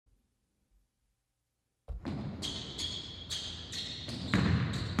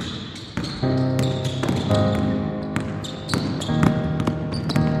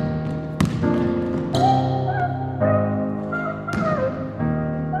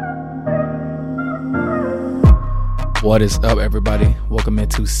What is up, everybody? Welcome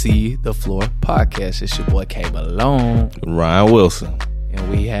into See the Floor podcast. It's your boy K Malone, Ryan Wilson. and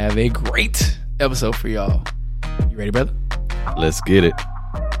we have a great episode for y'all. You ready, brother? Let's get it.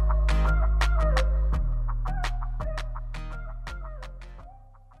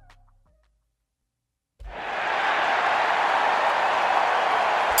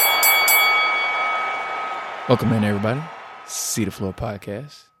 Welcome in, everybody. See the Floor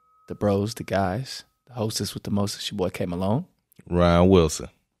podcast. The bros, the guys, the hostess with the most. It's your boy K Malone. Ryan Wilson.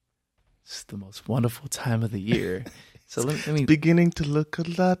 It's the most wonderful time of the year. So let me. Beginning to look a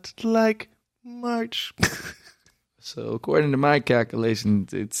lot like March. So according to my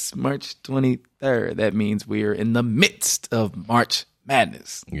calculations, it's March 23rd. That means we are in the midst of March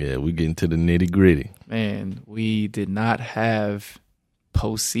Madness. Yeah, we getting to the nitty gritty. Man, we did not have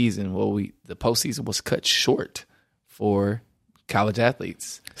postseason. Well, the postseason was cut short for college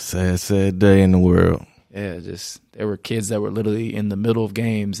athletes. Sad day in the world. Yeah, there were kids that were literally in the middle of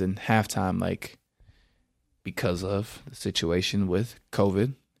games and halftime, like because of the situation with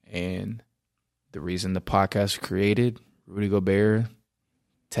COVID and the reason the podcast was created. Rudy Gobert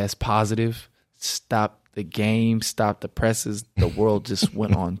test positive, stopped the game, stopped the presses. The world just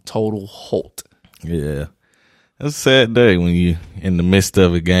went on total halt. Yeah. That's a sad day when you in the midst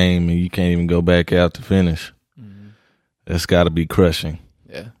of a game and you can't even go back out to finish. Mm-hmm. That's got to be crushing.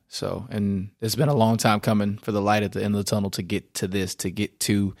 Yeah. So, and it's been a long time coming for the light at the end of the tunnel to get to this, to get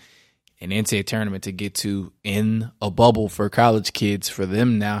to an NCAA tournament, to get to in a bubble for college kids, for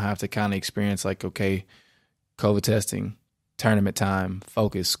them now have to kind of experience like, okay, COVID testing, tournament time,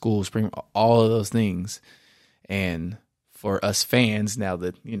 focus, school, spring, all of those things. And for us fans, now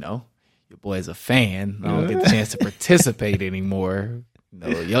that, you know, your boy's a fan, I don't get the chance to participate anymore.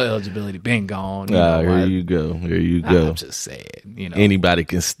 Your eligibility been gone. Here you go. I'm just saying, anybody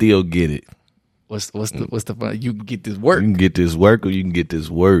can still get it. What's the fun? You can get this work. You can get this work, or you can get this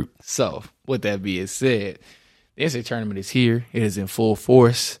work. So, with that being said, the NCAA tournament is here. It is in full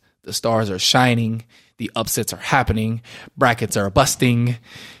force. The stars are shining. The upsets are happening. Brackets are busting.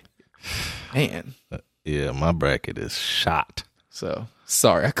 Man. Yeah, my bracket is shot. So,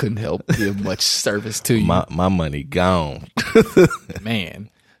 sorry, I couldn't help give much service to you. My money gone. Man.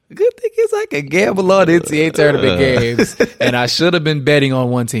 The good thing is I can gamble on NCAA tournament games, and I should have been betting on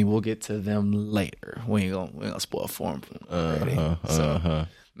one team. We'll get to them later. We ain't gonna spoil form already.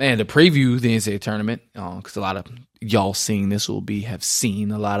 Man, to preview the NCAA tournament, because a lot of y'all seeing this have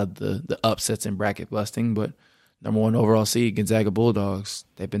seen a lot of the upsets and bracket busting, but number one overall seed, Gonzaga Bulldogs,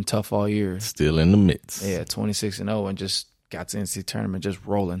 they've been tough all year. Still in the midst. Yeah, 26-0 and just got to the NCAA tournament just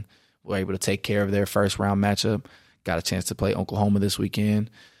rolling. Were able to take care of their first round matchup. Got a chance to play Oklahoma this weekend.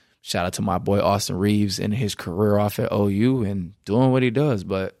 Shout out to my boy Austin Reeves and his career off at OU and doing what he does,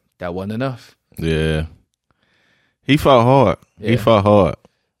 but that wasn't enough. Yeah. He fought hard. Yeah.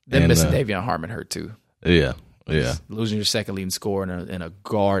 Then missing Davion Harmon hurt too. Yeah. Losing your second leading scorer and a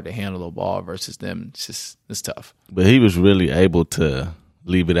guard to handle the ball versus them, it's tough. But he was really able to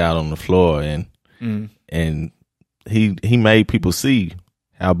leave it out on the floor and he made people see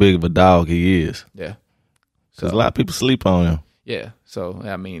how big of a dog he is. Yeah. Because a lot of people sleep on him. Yeah. So,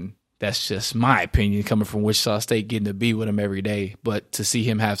 I mean, that's just my opinion coming from Wichita State, getting to be with him every day. But to see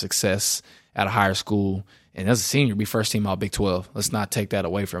him have success at a higher school and as a senior, be first team all Big 12, let's not take that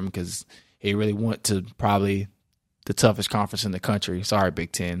away from him because he really went to probably the toughest conference in the country. Sorry,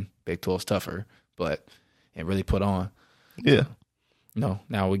 Big 10. Big 12's tougher, but and really put on. Yeah.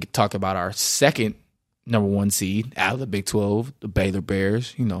 Now we could talk about our second number one seed out of the Big 12, the Baylor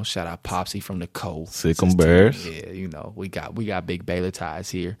Bears. Shout out Popsy from the Co. Sick 'em Bears. Yeah, we got big Baylor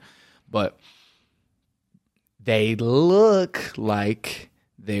ties here. But they look like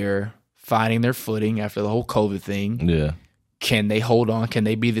they're finding their footing after the whole COVID thing. Yeah. Can they hold on? Can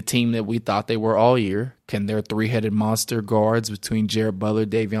they be the team that we thought they were all year? Can their three-headed monster guards between Jared Butler,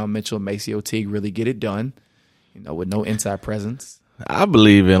 Davion Mitchell, and Maceo Teague really get it done? With no inside presence. I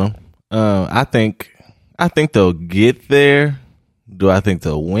believe in them. I think they'll get there. Do I think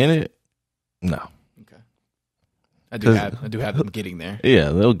they'll win it? No. Okay. I do have them getting there. Yeah,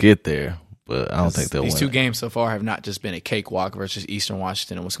 they'll get there, but I don't think they'll win. These two games so far have not just been a cakewalk versus Eastern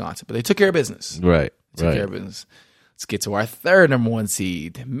Washington and Wisconsin, but they took care of business. Right. Took care of business. Let's get to our third number one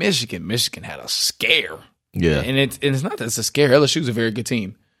seed, Michigan. Michigan had a scare. Yeah. And it's not that it's a scare. LSU's a very good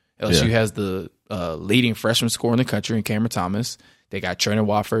team. LSU has the leading freshman scorer in the country in Cameron Thomas. They got Trendon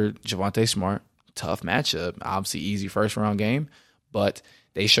Watford, Javonte Smart. Tough matchup. Obviously easy first round game, but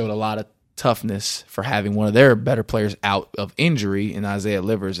they showed a lot of toughness for having one of their better players out of injury in Isaiah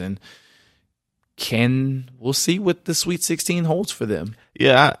Livers. And we'll see what the Sweet 16 holds for them.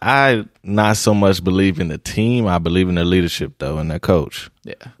 Yeah, I not so much believe in the team. I believe in their leadership, though, and their coach.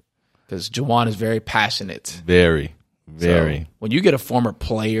 Yeah, because Juwan is very passionate. Very. So when you get a former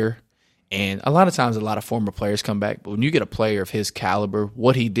player, and a lot of times a lot of former players come back, but when you get a player of his caliber,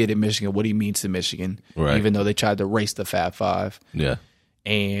 what he did in Michigan, what he means to Michigan, right. even though they tried to race the Fab Five, yeah,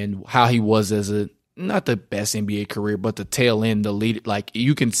 and how he was as not the best NBA career, but the tail end, the lead, like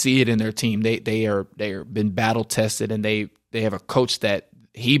you can see it in their team. They are been battle tested, and they have a coach that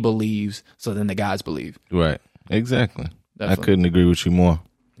he believes, so then the guys believe. Right, exactly. Definitely. I couldn't agree with you more.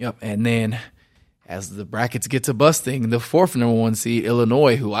 Yep, and then as the brackets get to busting, the fourth number 1 seed,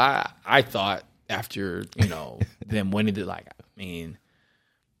 Illinois, who I thought after, them winning it,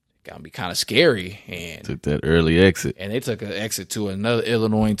 gonna be kind of scary. And took that early exit. And they took an exit to another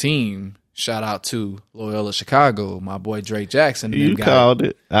Illinois team. Shout out to Loyola Chicago, my boy Drake Jackson. You called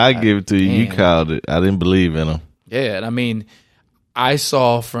it. I give it to you. You called it. I didn't believe in him. Yeah, and I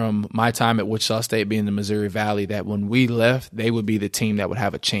saw from my time at Wichita State being in the Missouri Valley that when we left, they would be the team that would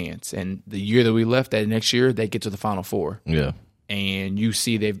have a chance. And the year that we left, that next year, they get to the Final Four. Yeah. And you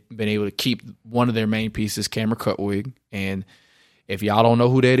see they've been able to keep one of their main pieces, Cameron Cutwig. And if y'all don't know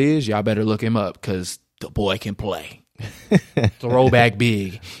who that is, y'all better look him up because the boy can play. Throwback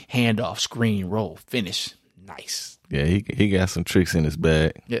big, handoff, screen, roll, finish. Nice. Yeah, he got some tricks in his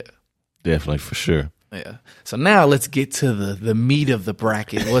bag. Yeah. Definitely, for sure. Yeah. So now let's get to the meat of the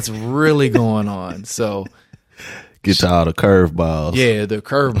bracket. What's really going on? So get to all the curveballs. Yeah, the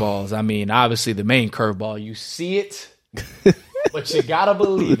curveballs. Obviously the main curveball, you see it, but you gotta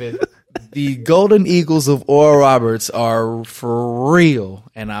believe it. The Golden Eagles of Oral Roberts are for real,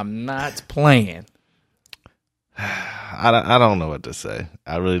 and I'm not playing. I don't know what to say.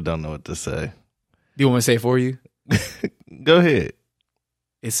 I really don't know what to say. Do you want me to say it for you? Go ahead.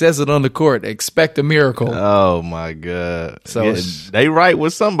 It says it on the court. Expect a miracle. Oh my God! So yeah, they right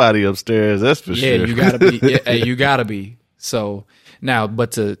with somebody upstairs. That's for sure. Yeah, you gotta be. Yeah, you gotta be. So now,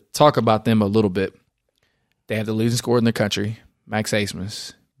 but to talk about them a little bit, they have the leading scorer in the country, Max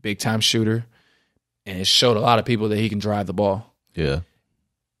Asmus, big time shooter, and it showed a lot of people that he can drive the ball. Yeah,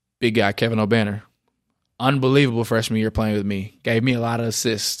 big guy Kevin O'Banner, unbelievable freshman year playing with me. Gave me a lot of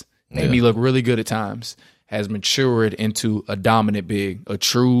assists. Made me look really good at times. Has matured into a dominant big, a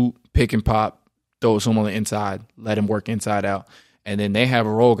true pick and pop, throw him on the inside, let him work inside out. And then they have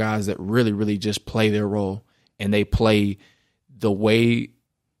role guys that really, really just play their role. And they play the way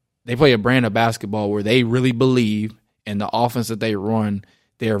they play a brand of basketball where they really believe in the offense that they run.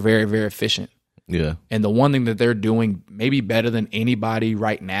 They are very, very efficient. Yeah. And the one thing that they're doing maybe better than anybody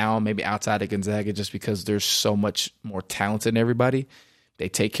right now, maybe outside of Gonzaga, just because there's so much more talent than everybody, they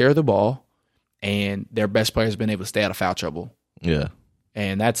take care of the ball. And their best players have been able to stay out of foul trouble. Yeah.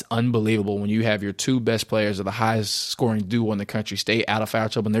 And that's unbelievable when you have your two best players of the highest scoring duo in the country stay out of foul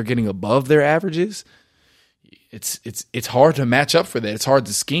trouble and they're getting above their averages. It's hard to match up for that. It's hard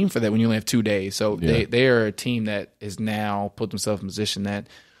to scheme for that when you only have 2 days. So they are a team that is now put themselves in a position that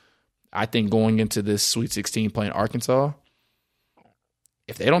I think going into this Sweet 16 playing Arkansas,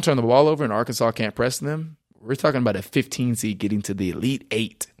 if they don't turn the ball over and Arkansas can't press them, we're talking about a 15 seed getting to the Elite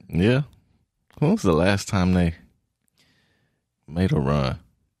Eight. Yeah. When was the last time they made a run?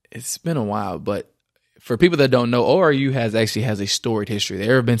 It's been a while, but for people that don't know, ORU has a storied history.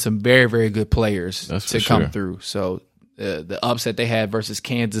 There have been some very, very good players to come through. So the upset they had versus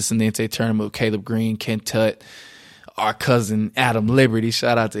Kansas in the NCAA tournament with Caleb Green, Kent Tutt, our cousin Adam Liberty,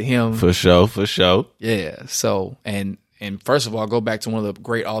 shout out to him. For sure. Yeah. So and first of all, go back to one of the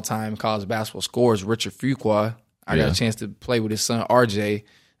great all-time college basketball scorers, Richard Fuqua. I got a chance to play with his son RJ.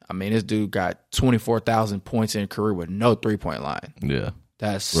 This dude got 24,000 points in a career with no three-point line. Yeah.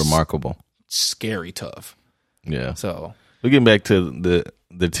 That's remarkable. Scary tough. Yeah. So we're getting back to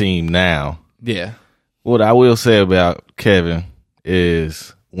the team now. Yeah. What I will say about Kevin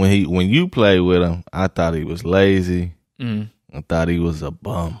is when you play with him, I thought he was lazy. I thought he was a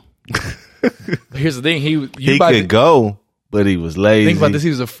bum. Here's the thing: he could go, but he was lazy. Think about this: he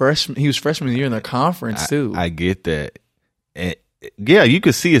was a freshman. He was freshman year in the conference too. I get that. And yeah, you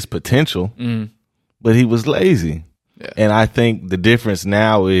could see his potential, but he was lazy. Yeah. And I think the difference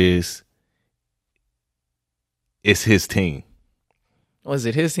now is it's his team. Was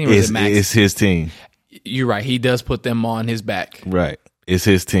it his team or is it Max? It's his team. You're right. He does put them on his back. Right. It's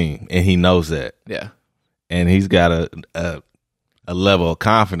his team, and he knows that. Yeah. And he's got a level of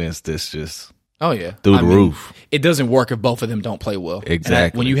confidence that's just through the roof. It doesn't work if both of them don't play well.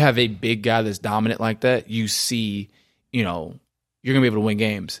 Exactly. When you have a big guy that's dominant like that, you see, you're going to be able to win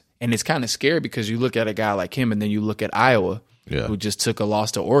games. And it's kind of scary because you look at a guy like him and then you look at Iowa who just took a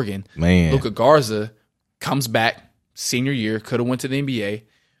loss to Oregon. Man. Luka Garza comes back senior year, could have went to the NBA.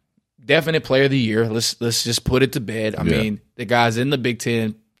 Definite player of the year. Let's just put it to bed. I mean, the guy's in the Big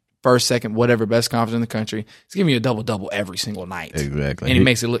Ten, first, second, whatever, best conference in the country. He's giving you a double-double every single night. Exactly. And he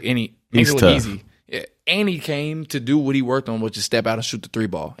makes it look tough. easy. Yeah. And he came to do what he worked on, which is step out and shoot the three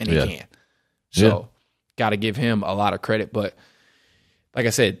ball, and he can. So, got to give him a lot of credit. But like I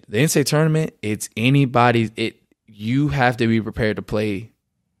said, the NCAA tournament, it's anybody's. You have to be prepared to play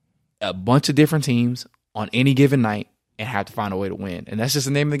a bunch of different teams on any given night and have to find a way to win. And that's just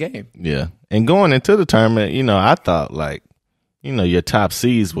the name of the game. Yeah. And going into the tournament, I thought your top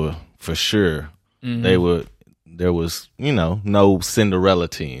seeds were for sure. Mm-hmm. There was, no Cinderella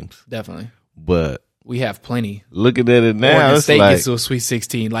teams. Definitely. But we have plenty. Looking at it now, Oregon it's State like, gets to a Sweet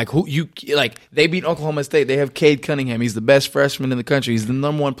 16. They beat Oklahoma State. They have Cade Cunningham. He's the best freshman in the country. He's the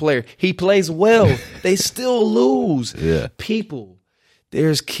number one player. He plays well. They still lose. Yeah. People,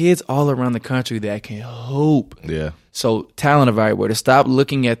 there's kids all around the country that can hoop. Yeah. So talent evaluator, stop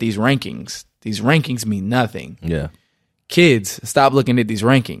looking at these rankings. These rankings mean nothing. Yeah. Kids, stop looking at these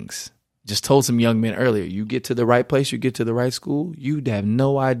rankings. Just told some young men earlier, you get to the right place, you get to the right school, you'd have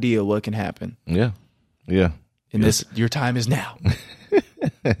no idea what can happen. Yeah. Yeah. And your time is now.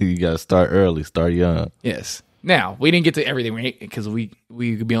 You got to start early, start young. Yes. Now, we didn't get to everything because we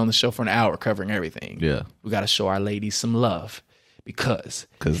could be on the show for an hour covering everything. Yeah. We got to show our ladies some love because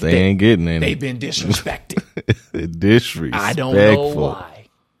they ain't getting any. They've been disrespected. Disrespectful. I don't know why.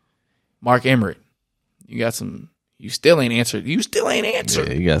 Mark Emmert, you still ain't answered.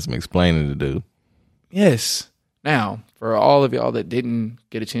 Yeah, you got some explaining to do. Yes. Now, for all of y'all that didn't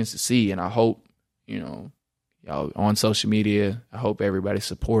get a chance to see, and I hope, y'all on social media, I hope everybody's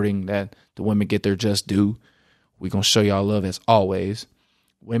supporting that the women get their just due. We're going to show y'all love as always.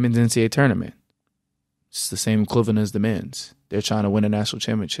 Women's NCAA tournament. It's the same equivalent as the men's. They're trying to win a national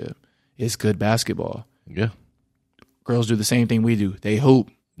championship. It's good basketball. Yeah. Girls do the same thing we do. They hoop.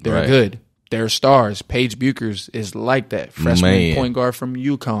 They're right. good. They're stars. Paige Buchers is like that. Freshman point guard from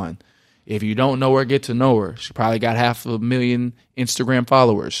UConn. If you don't know her, get to know her. She probably got 500,000 Instagram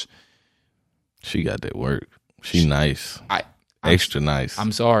followers. She got that work. She nice. Extra nice.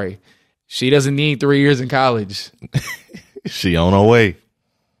 I'm sorry. She doesn't need 3 years in college. She on her way.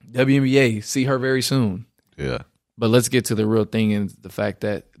 WNBA, see her very soon. Yeah. But let's get to the real thing and the fact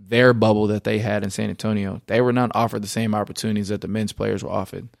that their bubble that they had in San Antonio, they were not offered the same opportunities that the men's players were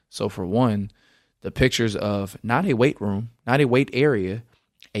offered. So for one, the pictures of not a weight room, not a weight area,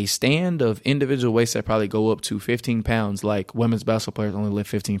 a stand of individual weights that probably go up to 15 pounds, like women's basketball players only lift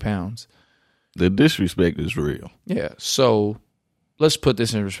 15 pounds. The disrespect is real. Yeah. So let's put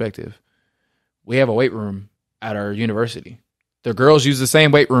this in perspective. We have a weight room at our university. The girls use the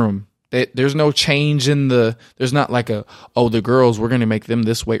same weight room. There's no change in there's not like the girls, we're going to make them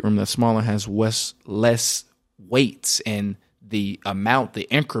this weight room that's smaller, has less weights, and the amount, the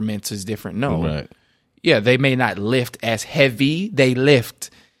increments is different. No. Right. Yeah, they may not lift as heavy. They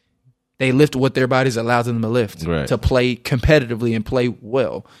lift what their bodies allows them to lift to play competitively and play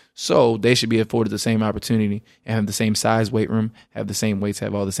well. So they should be afforded the same opportunity and have the same size weight room, have the same weights,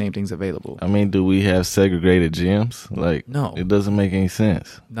 have all the same things available. I mean, do we have segregated gyms? No. It doesn't make any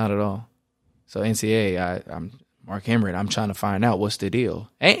sense. Not at all. So NCAA, I'm Mark Emmert. I'm trying to find out what's the deal.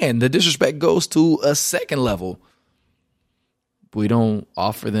 And the disrespect goes to a second level. We don't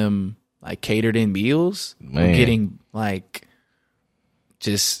offer them like catered in meals. Man. We're getting like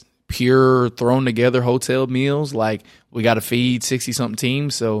just pure thrown together hotel meals. Like we got to feed 60-something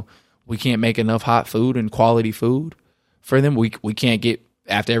teams, so we can't make enough hot food and quality food for them. We can't get,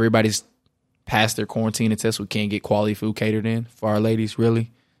 after everybody's passed their quarantine and tests, we can't get quality food catered in for our ladies.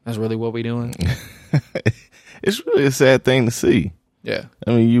 Really? That's really what we're doing? It's really a sad thing to see. Yeah.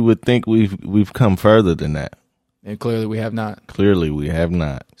 I mean, you would think we've come further than that. And clearly we have not. Clearly we have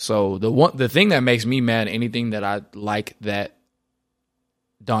not. So the thing that makes me mad, anything that I like that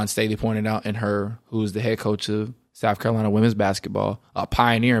Dawn Staley pointed out in her, who's the head coach of South Carolina women's basketball, a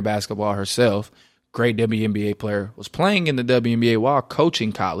pioneer in basketball herself, great WNBA player, was playing in the WNBA while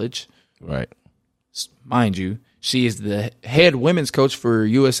coaching college. Right. Mind you, she is the head women's coach for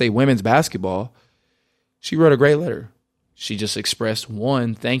USA women's basketball. She wrote a great letter. She just expressed,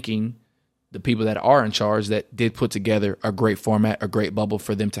 one, thanking the people that are in charge that did put together a great format, a great bubble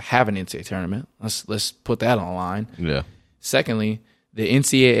for them to have an NCAA tournament. Let's put that on the line. Yeah. Secondly, the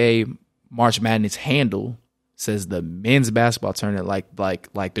NCAA March Madness handle says the men's basketball tournament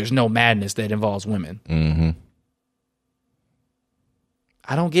like there's no madness that involves women. Mm-hmm.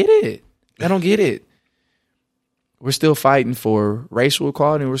 I don't get it. we're still fighting for racial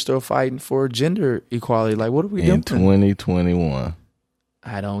equality, and we're still fighting for gender equality. Like, what are we doing in 2021?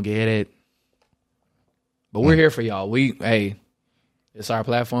 I don't get it. But we're here for y'all. Hey, it's our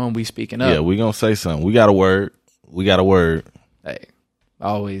platform. We speaking up. Yeah, we gonna say something. We got a word. Hey, I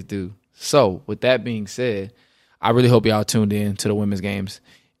always do. So, with that being said, I really hope y'all tuned in to the women's games.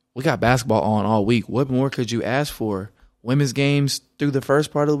 We got basketball on all week. What more could you ask for? Women's games through the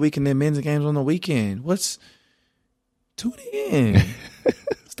first part of the week and then men's games on the weekend. Tune in.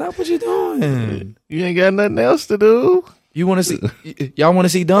 Stop what you're doing. You ain't got nothing else to do. Y'all want to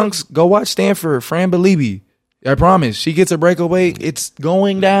see dunks? Go watch Stanford, Fran Belibi. I promise. She gets a breakaway. It's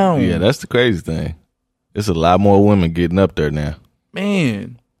going down. Yeah, that's the crazy thing. There's a lot more women getting up there now.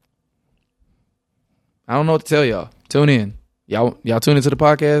 Man. I don't know what to tell y'all. Tune in. Y'all tune into the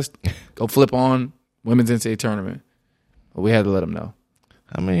podcast. Go flip on women's NCAA tournament. But we had to let them know.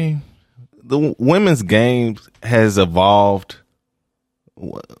 I mean, the women's games has evolved.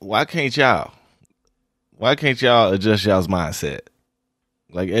 Why can't y'all adjust y'all's mindset?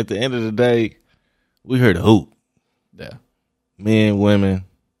 Like, at the end of the day, we heard a hoop. Yeah. Men, women,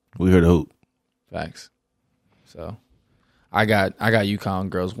 we heard a hoop. Facts. So, I got UConn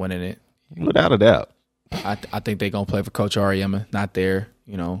girls winning it. Without a doubt. I think they're going to play for Coach Ariema. Not there,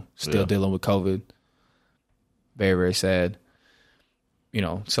 still dealing with COVID. Very, very sad.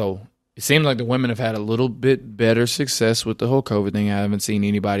 So it seems like the women have had a little bit better success with the whole COVID thing. I haven't seen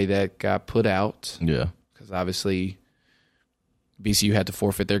anybody that got put out. Yeah. Because obviously BCU had to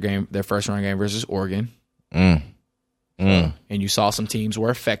forfeit their first round game versus Oregon. And you saw some teams were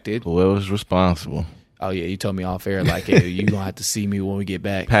affected. Whoever was responsible. Oh, yeah. You told me off air, like, hey, you're going to have to see me when we get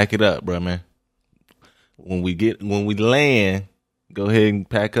back. Pack it up, bro, man. When we land, go ahead and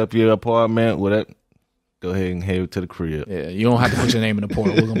pack up your apartment, whatever. Go ahead and head to the crib. Yeah, you don't have to put your name in the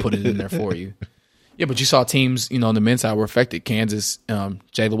portal. We're going to put it in there for you. Yeah, but you saw teams, on the men's side were affected. Kansas,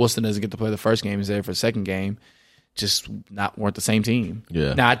 Jayla Wilson doesn't get to play the first game. He's there for the second game. Just weren't the same team.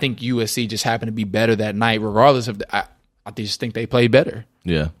 Yeah. Now, I think USC just happened to be better that night, regardless of I just think they played better.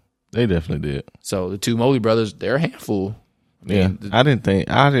 Yeah, they definitely did. So the two Mobley brothers, they're a handful. I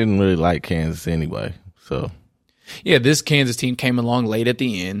didn't really like Kansas anyway. So yeah, this Kansas team came along late at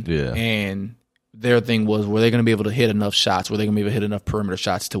the end. Yeah. And their thing was, were they going to be able to hit enough shots? Were they going to be able to hit enough perimeter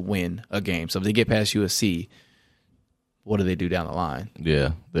shots to win a game? So if they get past USC, what do they do down the line?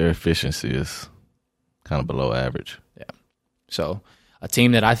 Yeah, their efficiency is kind of below average. Yeah. So a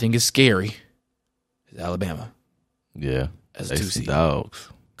team that I think is scary is Alabama. Yeah. As a 2 seed. Dogs.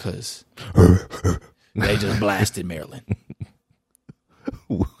 Because they just blasted Maryland.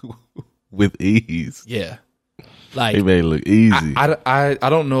 With ease. Yeah. Like, it made it look easy. I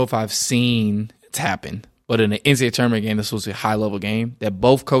don't know if I've seen it's happen, but in an NCAA tournament game, this was a high level game that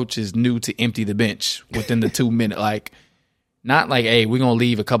both coaches knew to empty the bench within the 2 minute. Like, not like, hey, we're gonna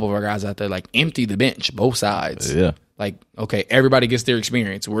leave a couple of our guys out there. Like, empty the bench, both sides. Yeah. Like, okay, everybody gets their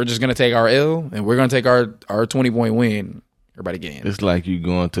experience. We're just gonna take our L and we're gonna take our 20-point win. Everybody get in. It's like you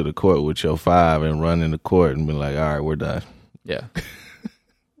going to the court with your 5 and running the court and be like, all right, we're done. Yeah.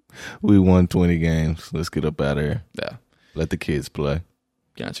 We won 20 games. Let's get up out of here. Yeah. Let the kids play.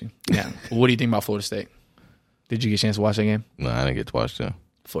 Got you. Yeah. What do you think about Florida State? Did you get a chance to watch that game? No, I didn't get to watch them.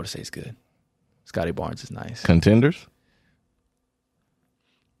 Florida State's good. Scotty Barnes is nice. Contenders?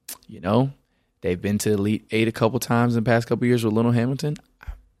 They've been to Elite 8 a couple times in the past couple years with Little Hamilton.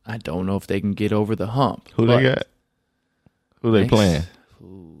 I don't know if they can get over the hump. Who they got? Who they playing?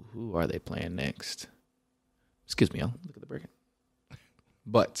 Who are they playing next? Excuse me, I'll look at the break.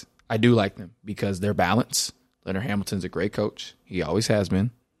 But I do like them because they're balanced. Leonard Hamilton's a great coach. He always has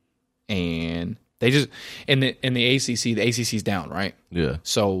been. And they just in the ACC's down, right? Yeah.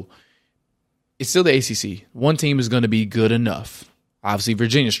 So it's still the ACC. One team is going to be good enough. Obviously,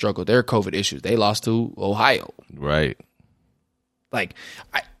 Virginia struggled. Their COVID issues. They lost to Ohio. Right. Like,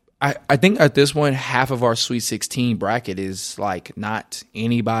 I think at this point, half of our Sweet 16 bracket is like not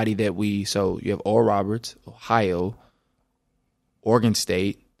anybody that so you have Oral Roberts, Ohio, Oregon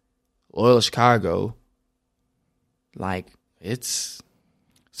State, Loyola Chicago. Like, it's.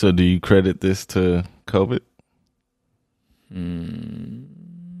 So do you credit this to COVID?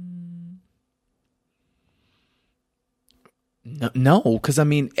 No, because I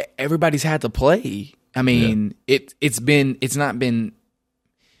mean, everybody's had to play. I mean, it's not been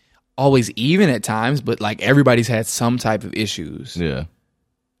always even at times, but like everybody's had some type of issues. Yeah.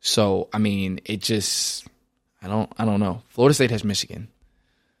 So I mean, it just I don't know. Florida State has Michigan.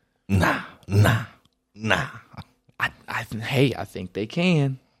 Nah. I think they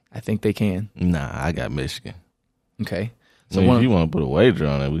can. Nah, I got Michigan. Okay. So if you want to put a wager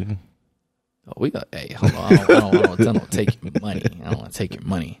on it, we can. Hey, hold on. I don't take your money. I don't want to take your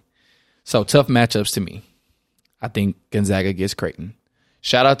money. So tough matchups to me. I think Gonzaga gets Creighton.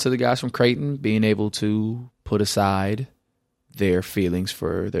 Shout out to the guys from Creighton being able to put aside their feelings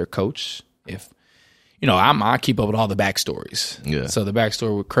for their coach. If I keep up with all the backstories. Yeah. So the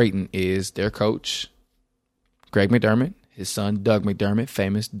backstory with Creighton is their coach, Greg McDermott, his son Doug McDermott,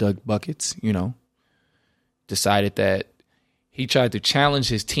 famous Doug Buckets. Decided that he tried to challenge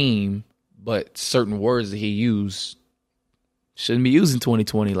his team, but certain words that he used shouldn't be used in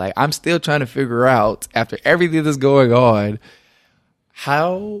 2020. Like, I'm still trying to figure out, after everything that's going on,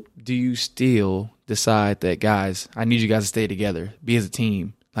 how do you still decide that, guys, I need you guys to stay together, be as a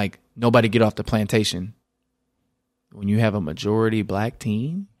team. Like, nobody get off the plantation when you have a majority black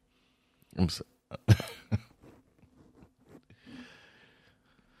team?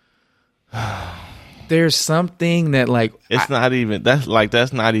 There's something that, like, it's not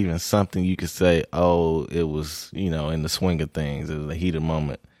even something you could say, oh, it was, in the swing of things, it was a heated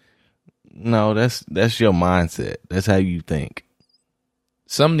moment. No, that's your mindset. That's how you think.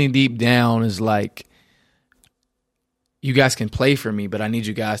 Something deep down is like, you guys can play for me, but I need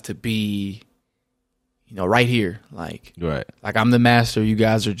you guys to be, right here. Like, right. Like, I'm the master. You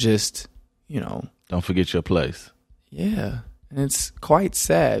guys are just, Don't forget your place. Yeah. And it's quite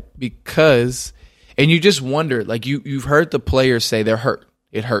sad because, and you just wonder, like, you've heard the players say they're hurt.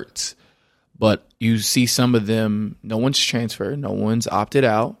 It hurts. But you see some of them, no one's transferred. No one's opted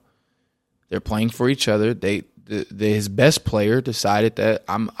out. They're playing for each other. His best player decided that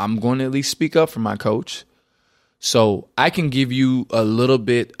I'm going to at least speak up for my coach. So I can give you a little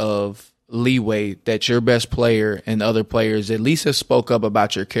bit of leeway that your best player and other players at least have spoke up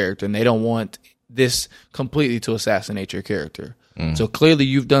about your character, and they don't want this completely to assassinate your character. So clearly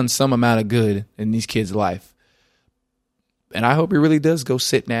you've done some amount of good in these kids' life. And I hope he really does go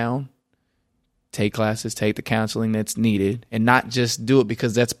sit down, take classes, take the counseling that's needed, and not just do it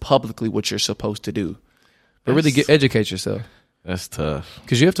because that's publicly what you're supposed to do. But really educate yourself. That's tough.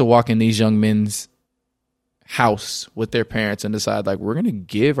 Because you have to walk in these young men's house with their parents and decide, like, we're going to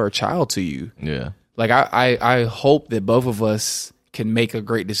give our child to you. Yeah. Like, I hope that both of us can make a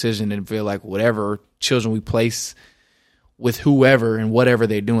great decision and feel like whatever children we place with whoever and whatever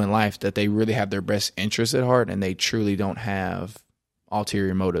they do in life, that they really have their best interests at heart and they truly don't have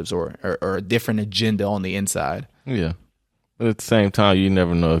ulterior motives or a different agenda on the inside. Yeah. But at the same time, you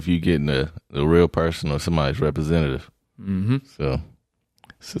never know if you're getting the real person or somebody's representative. Mm-hmm. So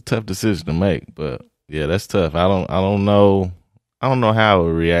it's a tough decision to make, but yeah, that's tough. I don't know how I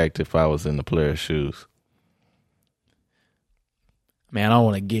would react if I was in the player's shoes. Man, I don't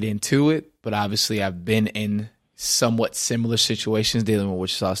want to get into it, but obviously I've been in somewhat similar situations dealing with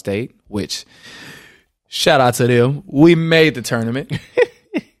Wichita State, which, shout out to them. We made the tournament.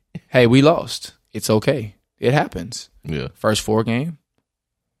 Hey, we lost. It's okay. It happens. Yeah. First 4 game,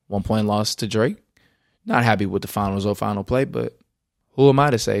 1 point loss to Drake. Not happy with the final result, final play, but who am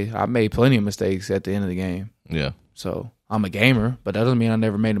I to say? I made plenty of mistakes at the end of the game. Yeah. So I'm a gamer, but that doesn't mean I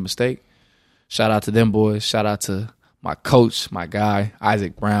never made a mistake. Shout out to them boys. Shout out to my coach, my guy,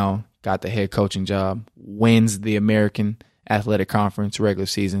 Isaac Brown, got the head coaching job, wins the American Athletic Conference regular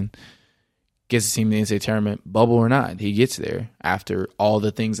season, gets the team in the NCAA tournament, bubble or not. He gets there after all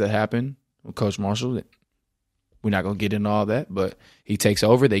the things that happened with Coach Marshall. We're not going to get into all that, but he takes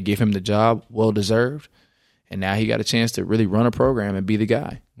over. They give him the job, well-deserved, and now he got a chance to really run a program and be the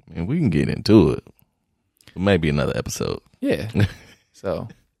guy. And we can get into it. Maybe another episode. Yeah. So,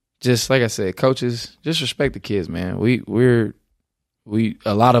 just like I said, coaches, just respect the kids, man. We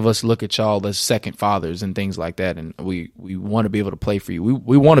a lot of us look at y'all as second fathers and things like that, and we want to be able to play for you.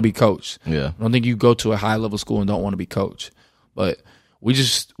 We want to be coached. Yeah. I don't think you go to a high level school and don't want to be coached, but we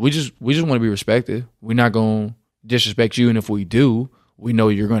just want to be respected. We're not going to disrespect you, and if we do, we know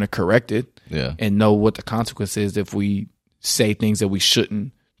you're going to correct it. Yeah. And know what the consequence is if we say things that we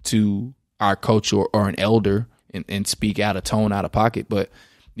shouldn't to our coach or an elder and speak out of tone, out of pocket. But,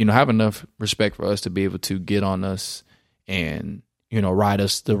 have enough respect for us to be able to get on us and, ride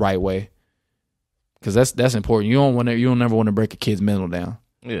us the right way. Because that's important. You don't never want to break a kid's mental down.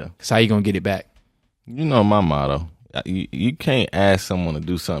 Yeah. Because how you going to get it back? You know my motto. You can't ask someone to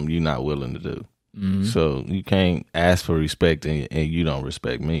do something you're not willing to do. Mm-hmm. So you can't ask for respect and you don't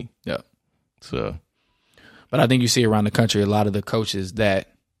respect me. Yeah. So, but I think you see around the country a lot of the coaches that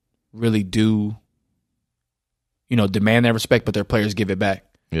really do, demand that respect, but their players give it back.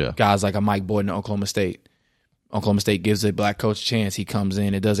 Yeah. Guys like a Mike Boyd in Oklahoma State. Oklahoma State gives a black coach a chance. He comes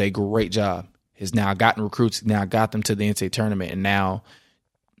in and does a great job. Has now gotten recruits, now got them to the NCAA tournament, and now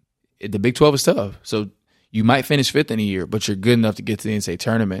the Big 12 is tough. So You might finish 5th in a year, but you're good enough to get to the NCAA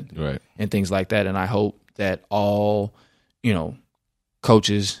tournament, Right. and things like that. And I hope that all,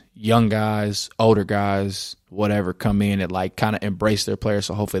 coaches, young guys, older guys, whatever, come in and like kind of embrace their players.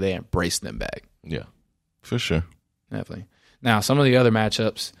 So hopefully they embrace them back. Yeah, for sure. Definitely. Now, some of the other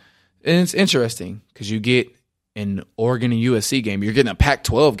matchups, and it's interesting because you get an Oregon and USC game. You're getting a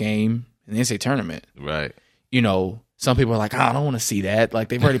Pac-12 game in the NCAA tournament. Right. Some people are like, I don't want to see that. Like,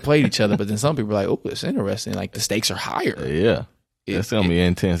 they've already played each other. But then some people are like, oh, it's interesting. Like, the stakes are higher. Yeah. That's going to be an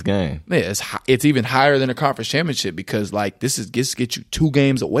intense game. Yeah, it's even higher than a conference championship because, like, this gets you 2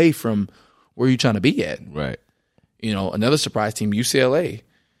 games away from where you're trying to be at. Right. Another surprise team, UCLA.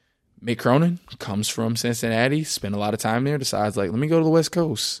 Mick Cronin comes from Cincinnati, spent a lot of time there, decides, like, let me go to the West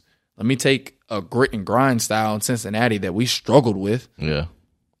Coast. Let me take a grit and grind style in Cincinnati that we struggled with. Yeah.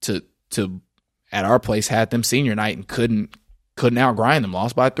 To at our place had them senior night and couldn't outgrind them,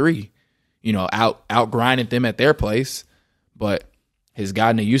 lost by 3. Outgrinded them at their place, but has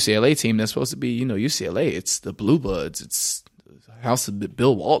gotten a UCLA team that's supposed to be, UCLA. It's the Blue Bloods. It's the house that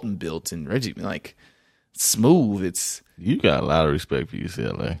Bill Walton built and Reggie, like, smooth. It's You got a lot of respect for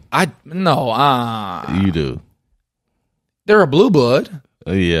UCLA. You do. They're a blue blood.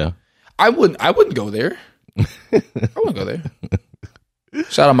 Yeah. I wouldn't go there. I wouldn't go there.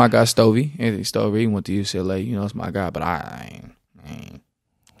 Shout out my guy Stovey, Anthony Stovey. He went to UCLA. It's my guy, but I ain't.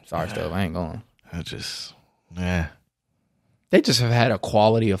 Sorry, Stovey, I ain't going. They just have had a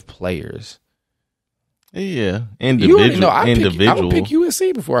quality of players. Yeah, individual. I would pick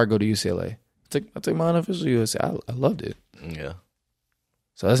USC before I go to UCLA. I take my unofficial USC. I loved it. Yeah.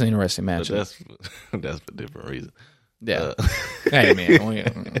 So that's an interesting matchup. That's for a different reason. Yeah. Hey,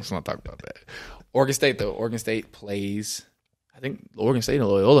 man, let's not talk about that. Oregon State, though. Oregon State plays, I think, Oregon State and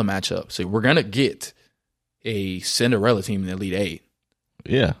Loyola matchup. So we're going to get a Cinderella team in the Elite Eight.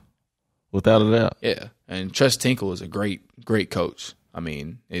 Yeah. Without a doubt. Yeah. And Tress Tinkle is a great, great coach. I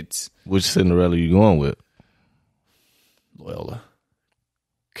mean, it's. Which Cinderella are you going with? Loyola.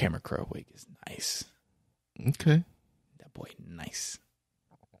 Cameron Krutwig is nice. Okay. That boy, nice.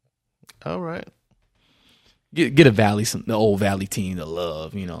 All right. Get a Valley, the old Valley team to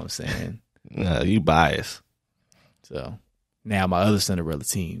love. You know what I'm saying? Nah, you biased. So now my other Cinderella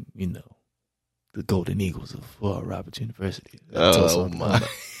team, the Golden Eagles of Roberts University. Oh my!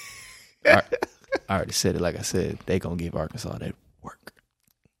 I already said it. Like I said, they gonna give Arkansas that work.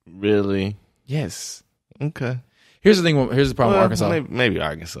 Really? Yes. Okay. Here's the thing. Here's the problem with Arkansas. Maybe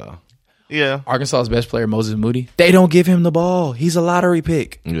Arkansas. Yeah. Arkansas's best player, Moses Moody. They don't give him the ball. He's a lottery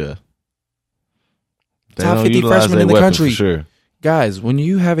pick. Yeah. Top 50 freshman in the country. For sure. Guys, when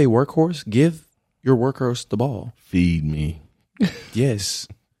you have a workhorse, give your workhorse the ball. Feed me. Yes.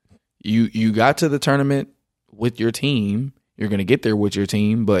 You got to the tournament with your team. You're going to get there with your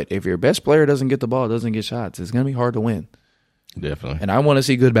team. But if your best player doesn't get the ball, doesn't get shots, it's going to be hard to win. Definitely. And I want to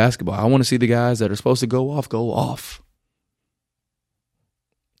see good basketball. I want to see the guys that are supposed to go off.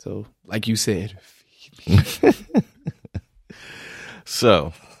 So, like you said.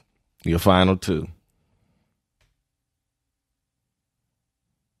 So, your final 2.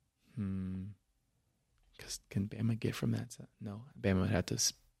 Because can Bama get from that side? No, Bama would have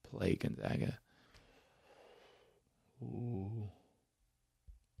to play Gonzaga. Ooh.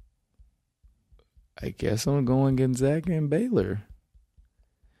 I guess I'm going Gonzaga and Baylor.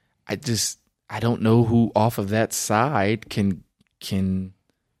 I don't know who off of that side can.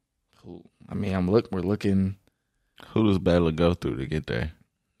 I mean, we're looking. Who does Baylor go through to get there?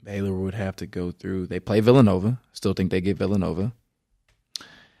 Baylor would have to go through. They play Villanova. Still think they get Villanova.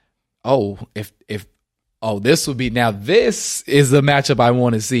 This is the matchup I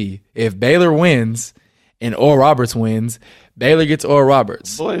want to see. If Baylor wins and Oral Roberts wins, Baylor gets Oral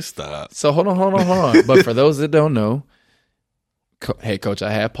Roberts. Boy, stop. So hold on. But for those that don't know, head coach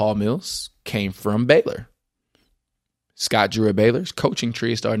I had, Paul Mills, came from Baylor. Scott Drew at Baylor's coaching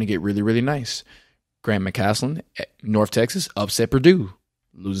tree is starting to get really, really nice. Grant McCasland at North Texas upset Purdue,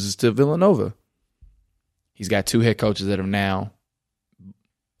 loses to Villanova. He's got 2 head coaches that have now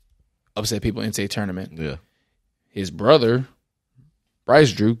upset people in NCAA tournament. Yeah. His brother,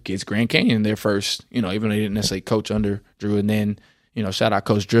 Bryce Drew, gets Grand Canyon there first, even though they didn't necessarily coach under Drew. And then, shout out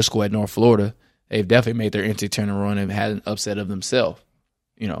Coach Driscoll at North Florida. They've definitely made their NCAA tournament run and had an upset of themselves,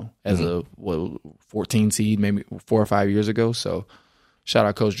 as a 14 seed maybe 4 or 5 years ago. So shout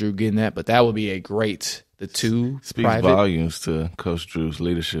out Coach Drew getting that. But that would be the 2 speaks private volumes to Coach Drew's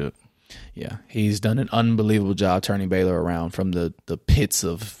leadership. Yeah, he's done an unbelievable job turning Baylor around from the pits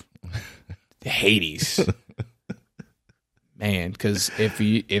of Hades. Man, because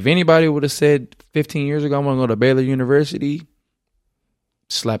if anybody would have said 15 years ago, I'm going to go to Baylor University,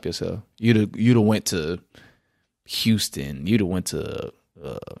 slap yourself. You'd have went to Houston. You'd have went to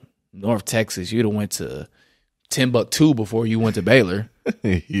North Texas. You'd have went to Timbuktu before you went to Baylor.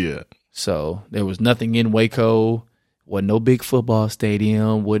 Yeah. So there was nothing in Waco. Wasn't no big football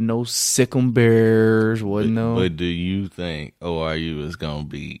stadium. Wasn't no Sick'em Bears. Wasn't no. But do you think ORU is going to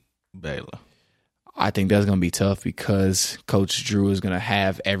beat Baylor? I think that's going to be tough because Coach Drew is going to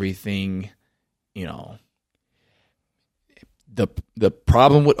have everything, you know. The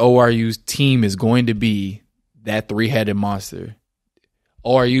problem with ORU's team is going to be that three-headed monster.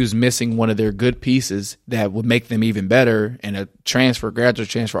 ORU's missing one of their good pieces that would make them even better, and a graduate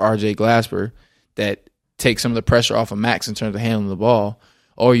transfer, RJ Glasper, that takes some of the pressure off of Max in terms of handling the ball.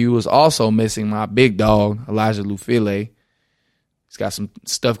 ORU is also missing my big dog, Elijah Lufile. He's got some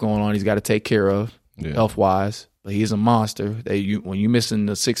stuff going on he's got to take care of health-wise, but he's a monster. When you're missing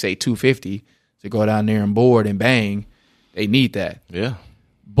the 6'8", 250 to go down there and board and bang, they need that. Yeah.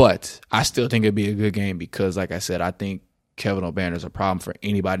 But I still think it'd be a good game because, like I said, I think Kevin Obander's a problem for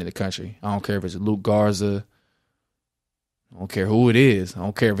anybody in the country. I don't care if it's Luke Garza. I don't care who it is. I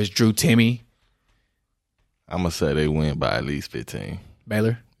don't care if it's Drew Timme. I'm going to say they win by at least 15.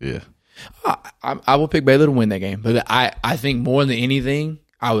 Baylor? Yeah. I will pick Baylor to win that game. But I think more than anything,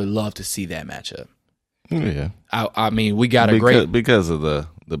 I would love to see that matchup. Yeah. I mean, we got a great... Because of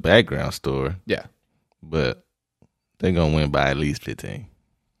the background story. Yeah. But they're going to win by at least 15.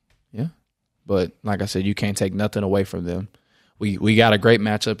 Yeah. But like I said, you can't take nothing away from them. We got a great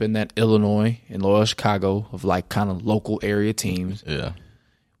matchup in that Illinois and Loyola Chicago of like kind of local area teams. Yeah.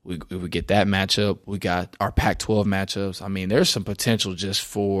 We get that matchup. We got our Pac-12 matchups. I mean, there's some potential just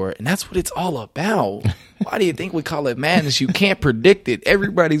for, and that's what it's all about. Why do you think we call it madness? You can't predict it.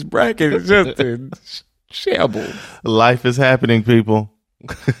 Everybody's bracket is just a shambles. Life is happening, people.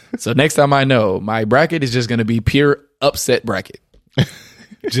 So next time I know, my bracket is just going to be pure upset bracket.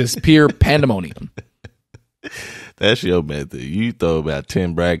 Just pure pandemonium. That's your method. You throw about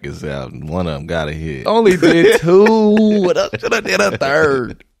 10 brackets out and one of them got a hit. Only did 2. What up? Should I did a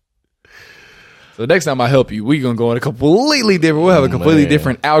third? So next time I help you, we're going to go in a completely different, we'll have a completely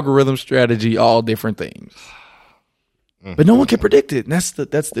different algorithm strategy, all different things. But no one can predict it. And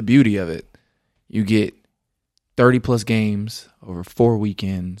that's the beauty of it. You get 30 plus games over 4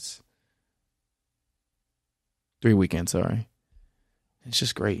 weekends. 3 weekends, sorry. It's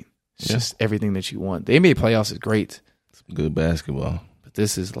just great. It's just everything that you want. The NBA playoffs is great. It's good basketball. But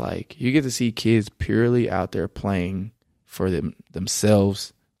this is like, you get to see kids purely out there playing for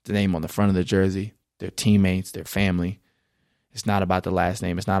themselves, the name on the front of the jersey, their teammates, their family. It's not about the last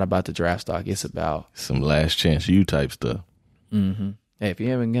name. It's not about the draft stock. It's about some last chance U type stuff. Mm-hmm. Hey, if you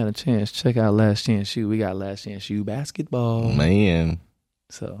haven't got a chance, check out Last Chance U. We got Last Chance U basketball. Man.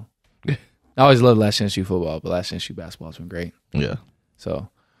 So, I always love Last Chance U football, but Last Chance U basketball has been great. Yeah. So,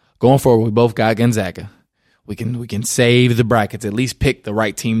 going forward, we both got Gonzaga. We can save the brackets, at least pick the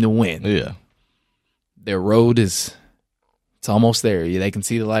right team to win. Yeah. Their road it's almost there. Yeah, they can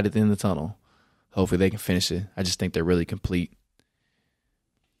see the light at the end of the tunnel. Hopefully they can finish it. I just think they're really complete.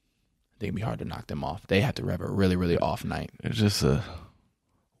 I think it'd be hard to knock them off. They have to have a really, really off night. It's just a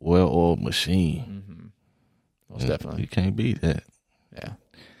well-oiled machine. Mm-hmm. Most definitely. You can't beat that. Yeah.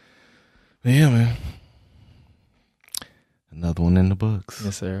 But yeah, man. Another one in the books.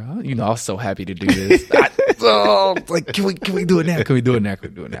 Yes, sir. You know, I was so happy to do this. Can we do it now? Can we do it now?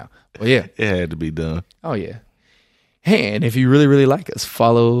 Can we do it now? Well, yeah. It had to be done. Oh, yeah. And if you really, really like us,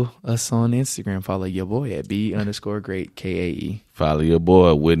 follow us on Instagram. Follow your boy at B_great KAE. Follow your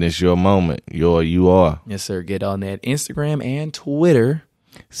boy. Witness your moment. You are. Yes, sir. Get on that Instagram and Twitter.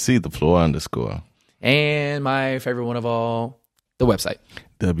 See the floor _ And my favorite one of all, the website.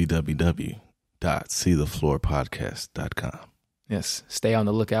 www.seethefloorpodcast.com. Yes. Stay on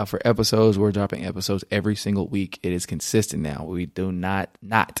the lookout for episodes. We're dropping episodes every single week. It is consistent now. We do not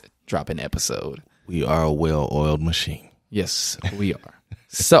drop an episode. We are a well-oiled machine. Yes, we are.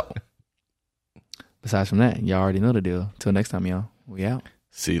 So, besides from that, y'all already know the deal. Till next time, y'all. We out.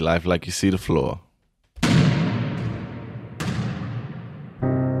 See life like you see the floor.